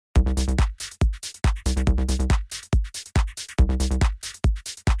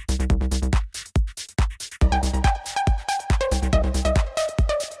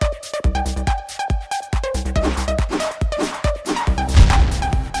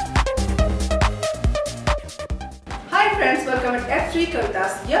friends, welcome at F3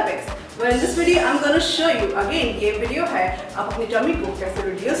 Kavita's Celebs. Well, in this video I'm going to show you again ये video है आप अपनी tummy को कैसे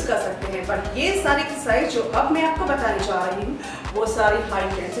रिड्यूस कर सकते हैं, पर ये सारी एक्सरसाइज जो अब मैं आपको बताने जा रही हूँ वो सारी हाई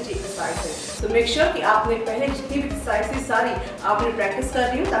इंटेंसिटी एक्सरसाइज है। तो मेक श्योर कि आपने पहले जितनी भी एक्सरसाइज थी सारी आपने प्रैक्टिस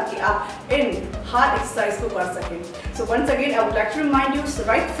कर ली हो ताकि आप इन हार्ड एक्सरसाइज को कर सकें। So once again I would like to remind you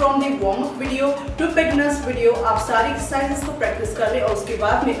right from the warm up video to beginners video आप सारी एक्सरसाइजेस को प्रैक्टिस कर लें और उसके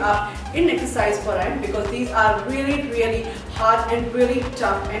बाद में आप इन एक्सरसाइज पर आए because these are really hard and really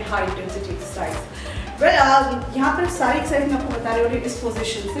tough and high intensity exercise. Well यहाँ पर सारी एक्सरसाइज मैं आपको बता रही हूँ इस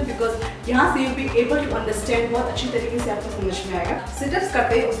पोजीशन से बिकॉज यहाँ से you be able to understand बहुत अच्छी तरीके से आपको समझ में आएगा। सिटअप्स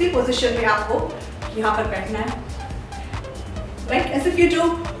करते हैं उसी पोजीशन में आपको यहाँ पर बैठना है राइट ऐसे कि जो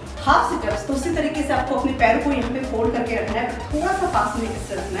हाफ सिटअप्स तो उसी तरीके से आपको अपने पैरों को यहाँ पे फोल्ड करके रखना है, थोड़ा सा पास में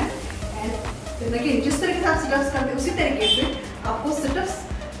इससे रखना है एंड देखिए जिस तरीके से आप सिटअप्स करते हैं उसी तरीके से आपको सिटअप्स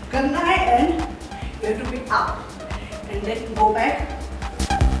करना है and you have to be up and then go back.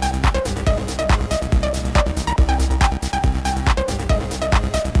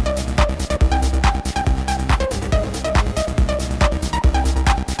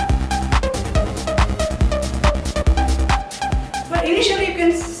 Initially you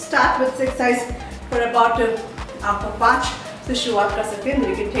can start with exercise for about आपका 5 से शुरुआत कर सकते हैं, then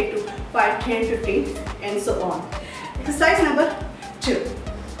you can take to 5, 10, 15 and so on. Exercise number 2.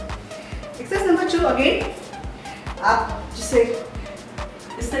 Exercise number 2 again आप जिसे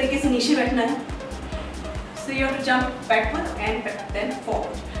इस तरीके से नीचे बैठना है. So you have to jump backward and then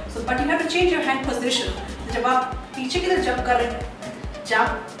forward. So but you have to change your hand position. जब आप पीछे की तरफ जंप कर रहे हैं, jump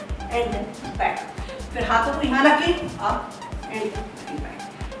and then back. फिर हाथों को यहाँ रखें आप and back.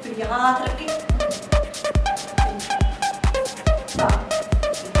 फिर यहाँ हाथ रखें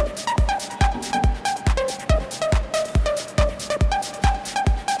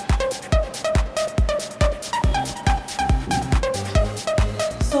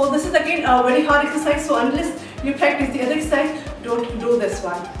So this is again a very hard exercise. So unless you practice the other exercise, don't do this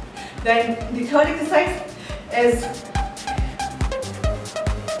one. Then the third exercise is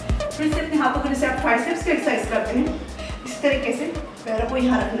फिर से अपने हाथों को जैसे आप ट्राइसेप्स की एक्सरसाइज करते हैं इस तरीके से पैरों को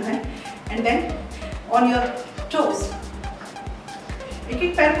यहाँ रखना है and then on your toes एक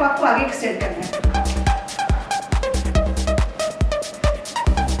एक पैर को आपको आगे एक्सटेंड करना है।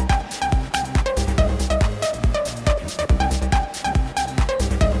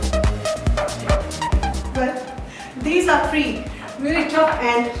 Well, these are 3 really tough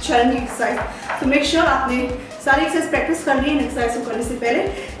and challenging exercise. So make sure आपने सारी एक्सरसाइज प्रैक्टिस कर ली है एक्सरसाइज को करने से पहले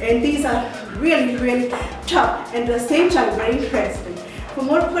and these are really tough and at the same time very interesting. For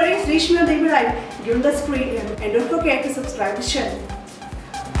more queries, reach me on the email line given the screen and don't forget to subscribe to the channel.